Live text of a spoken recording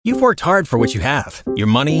You've worked hard for what you have. Your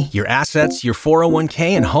money, your assets, your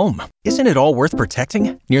 401k, and home. Isn't it all worth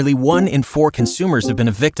protecting? Nearly 1 in 4 consumers have been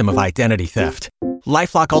a victim of identity theft.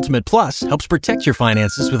 LifeLock Ultimate Plus helps protect your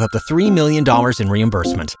finances with up to $3 million in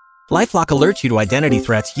reimbursement. LifeLock alerts you to identity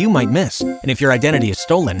threats you might miss. And if your identity is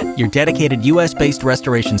stolen, your dedicated U.S.-based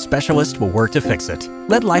restoration specialist will work to fix it.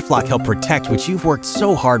 Let LifeLock help protect what you've worked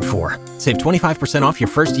so hard for. Save 25% off your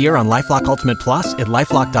first year on LifeLock Ultimate Plus at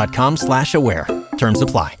LifeLock.com/aware. Terms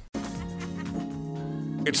apply.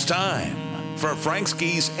 It's time for Frank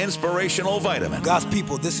Ski's Inspirational Vitamin. God's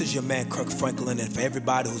people, this is your man, Kirk Franklin, and for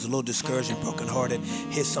everybody who's a little discouraged and brokenhearted,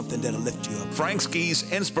 here's something that'll lift you up. Frank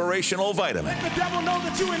Ski's Inspirational Vitamin. Let the devil know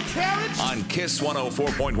that you encouraged. On KISS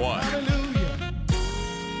 104.1. Hallelujah.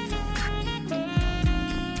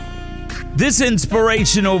 This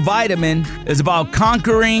Inspirational Vitamin is about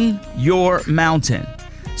conquering your mountain.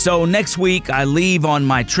 So next week, I leave on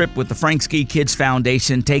my trip with the Frank Ski Kids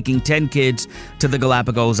Foundation, taking 10 kids to the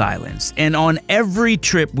Galapagos Islands. And on every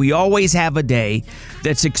trip, we always have a day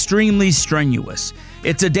that's extremely strenuous.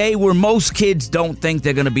 It's a day where most kids don't think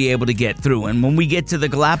they're going to be able to get through. And when we get to the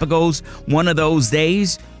Galapagos, one of those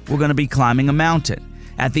days, we're going to be climbing a mountain.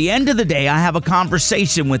 At the end of the day, I have a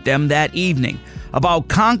conversation with them that evening about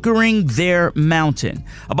conquering their mountain,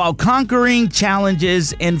 about conquering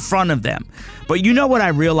challenges in front of them. But you know what I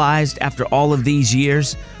realized after all of these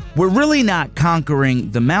years? We're really not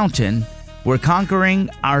conquering the mountain, we're conquering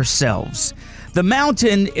ourselves. The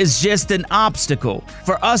mountain is just an obstacle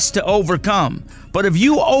for us to overcome. But if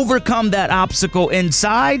you overcome that obstacle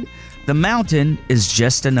inside, the mountain is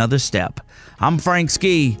just another step. I'm Frank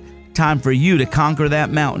Ski. Time for you to conquer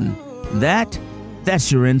that mountain.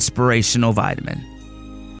 That's your Inspirational Vitamin.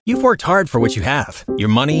 You've worked hard for what you have. Your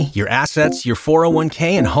money, your assets, your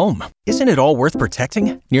 401k, and home. Isn't it all worth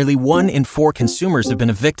protecting? Nearly 1 in 4 consumers have been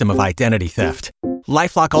a victim of identity theft.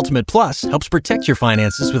 LifeLock Ultimate Plus helps protect your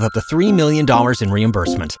finances with up to $3 million in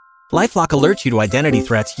reimbursement. LifeLock alerts you to identity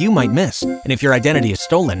threats you might miss. And if your identity is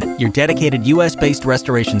stolen, your dedicated U.S.-based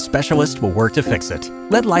restoration specialist will work to fix it.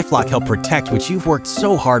 Let LifeLock help protect what you've worked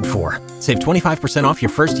so hard for. Save 25% off your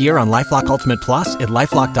first year on LifeLock Ultimate Plus at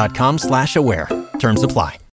LifeLock.com/aware. Terms apply.